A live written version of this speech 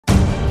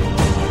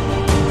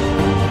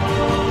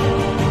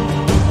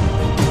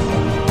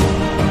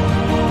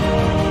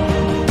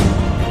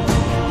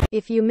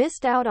If you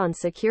missed out on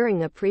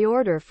securing a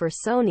pre-order for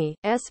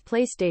Sony's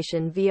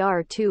PlayStation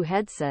VR2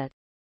 headset,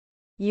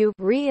 you're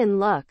in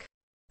luck.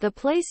 The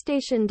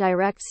PlayStation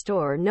Direct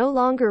Store no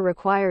longer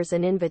requires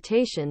an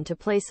invitation to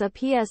place a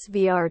PS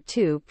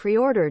VR2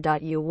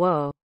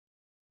 pre-order.you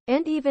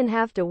and even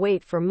have to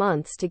wait for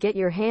months to get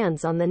your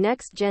hands on the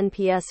next-gen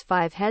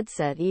PS5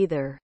 headset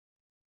either.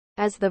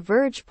 As The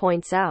Verge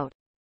points out,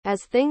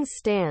 as things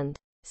stand,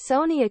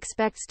 Sony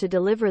expects to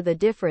deliver the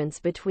difference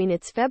between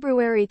its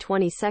February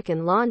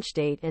 22 launch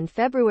date and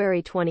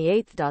February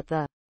 28.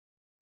 The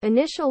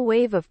initial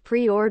wave of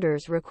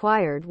pre-orders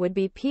required would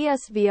be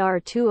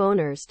PSVR2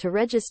 owners to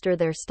register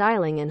their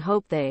styling and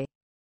hope they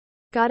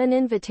got an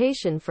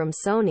invitation from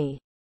Sony.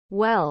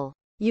 Well,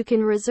 you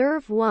can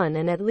reserve one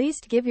and at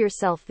least give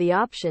yourself the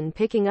option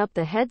picking up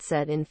the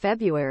headset in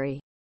February.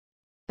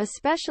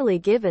 Especially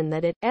given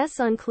that it's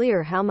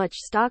unclear how much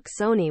stock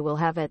Sony will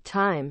have at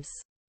times.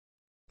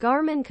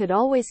 Garmin could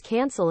always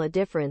cancel a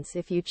difference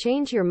if you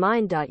change your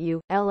mind.you.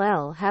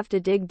 Have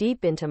to dig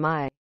deep into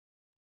my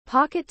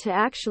pocket to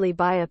actually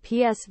buy a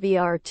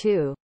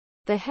PSVR2.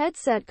 The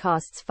headset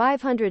costs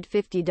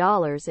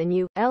 $550 and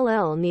you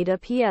need a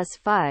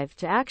PS5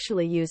 to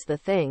actually use the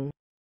thing.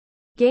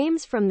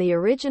 Games from the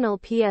original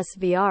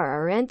PSVR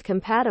aren't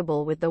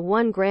compatible with the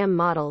 1-gram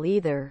model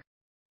either.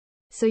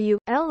 So you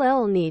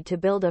need to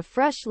build a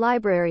fresh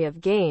library of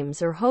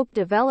games or hope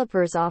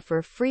developers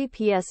offer free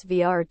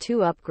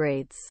PSVR2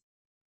 upgrades.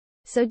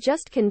 So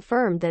just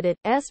confirm that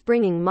it's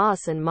bringing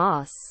Moss and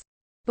Moss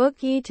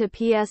Bookie to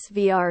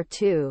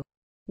PSVR2.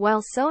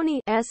 While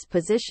Sony's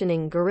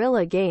positioning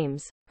Guerrilla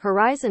Games,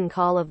 Horizon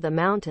Call of the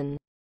Mountain,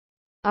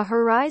 a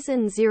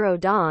Horizon Zero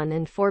Dawn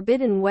and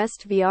Forbidden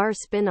West VR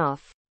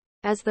spin-off,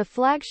 as the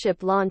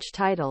flagship launch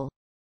title.